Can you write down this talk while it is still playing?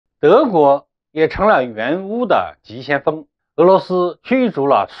德国也成了援乌的急先锋，俄罗斯驱逐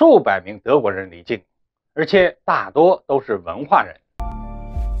了数百名德国人离境，而且大多都是文化人。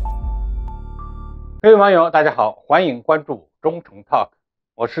各位网友大家好，欢迎关注忠诚 Talk，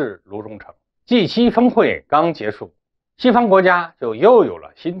 我是卢忠诚。G7峰会刚结束，西方国家就又有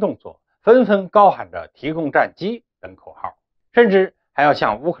了新动作，纷纷高喊着提供战机等口号，甚至还要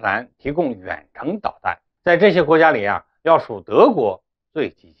向乌克兰提供远程导弹。在这些国家里要数德国最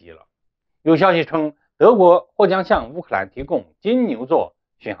积极了。有消息称，德国或将向乌克兰提供金牛座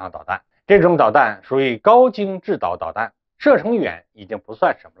巡航导弹，这种导弹属于高精制导导弹，射程远已经不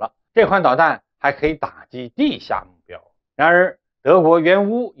算什么了。这款导弹还可以打击地下目标。然而，德国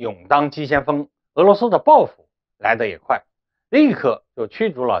援乌勇当急先锋，俄罗斯的报复来得也快，立刻就驱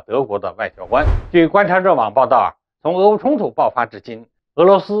逐了德国的外交官。据观察者网报道从俄乌冲突爆发至今，俄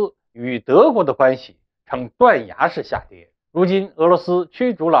罗斯与德国的关系呈断崖式下跌。如今，俄罗斯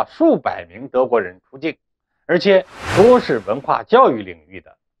驱逐了数百名德国人出境，而且多是文化教育领域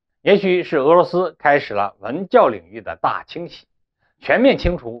的。也许是俄罗斯开始了文教领域的大清洗，全面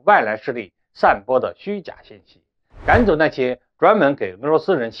清除外来势力散播的虚假信息，赶走那些专门给俄罗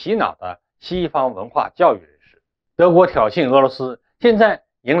斯人洗脑的西方文化教育人士。德国挑衅俄罗斯，现在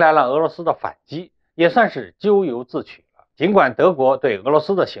迎来了俄罗斯的反击，也算是咎由自取了。尽管德国对俄罗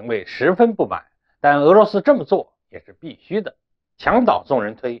斯的行为十分不满，但俄罗斯这么做也是必须的。墙倒众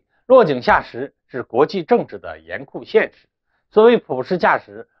人推，落井下石是国际政治的严酷现实。所谓普世价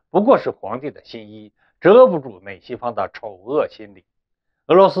值，不过是皇帝的新衣，遮不住美西方的丑恶心理。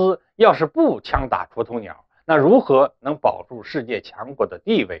俄罗斯要是不枪打出头鸟，那如何能保住世界强国的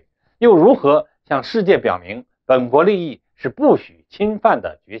地位？又如何向世界表明本国利益是不许侵犯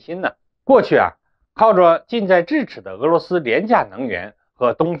的决心呢？过去靠着近在咫尺的俄罗斯廉价能源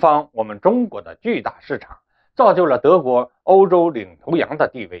和东方我们中国的巨大市场，造就了德国欧洲领头羊的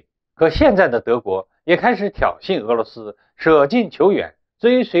地位。可现在的德国也开始挑衅俄罗斯，舍近求远，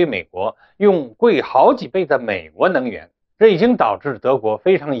追随美国，用贵好几倍的美国能源，这已经导致德国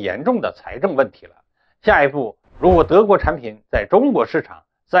非常严重的财政问题了。下一步，如果德国产品在中国市场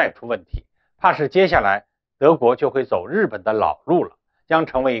再出问题，怕是接下来德国就会走日本的老路了，将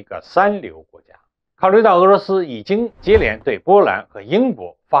成为一个三流国家。考虑到俄罗斯已经接连对波兰和英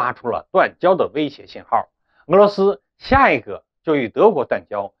国发出了断交的威胁信号，俄罗斯下一个就与德国断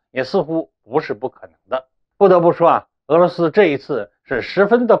交也似乎不是不可能的。不得不说俄罗斯这一次是十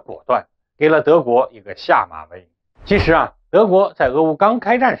分的果断，给了德国一个下马威。其实德国在俄乌刚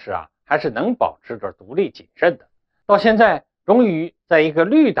开战时还是能保持着独立谨慎的，到现在终于在一个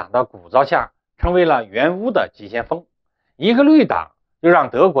绿党的鼓噪下成为了援乌的急先锋。一个绿党就让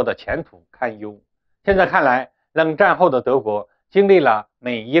德国的前途堪忧。现在看来，冷战后的德国经历了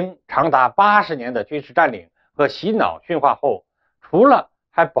美英长达80年的军事占领和洗脑驯化后，除了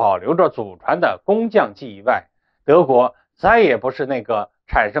还保留着祖传的工匠技艺外，德国再也不是那个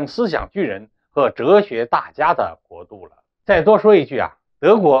产生思想巨人和哲学大家的国度了。再多说一句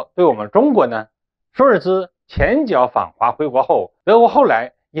德国对我们中国呢，舒尔兹前脚访华回国后，德国后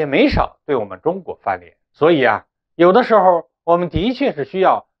来也没少对我们中国翻脸。所以有的时候我们的确是需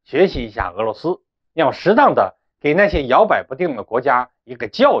要学习一下俄罗斯，要适当的给那些摇摆不定的国家一个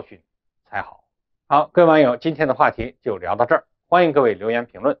教训才好。好，各位网友，今天的话题就聊到这儿，欢迎各位留言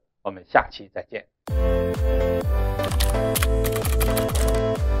评论，我们下期再见。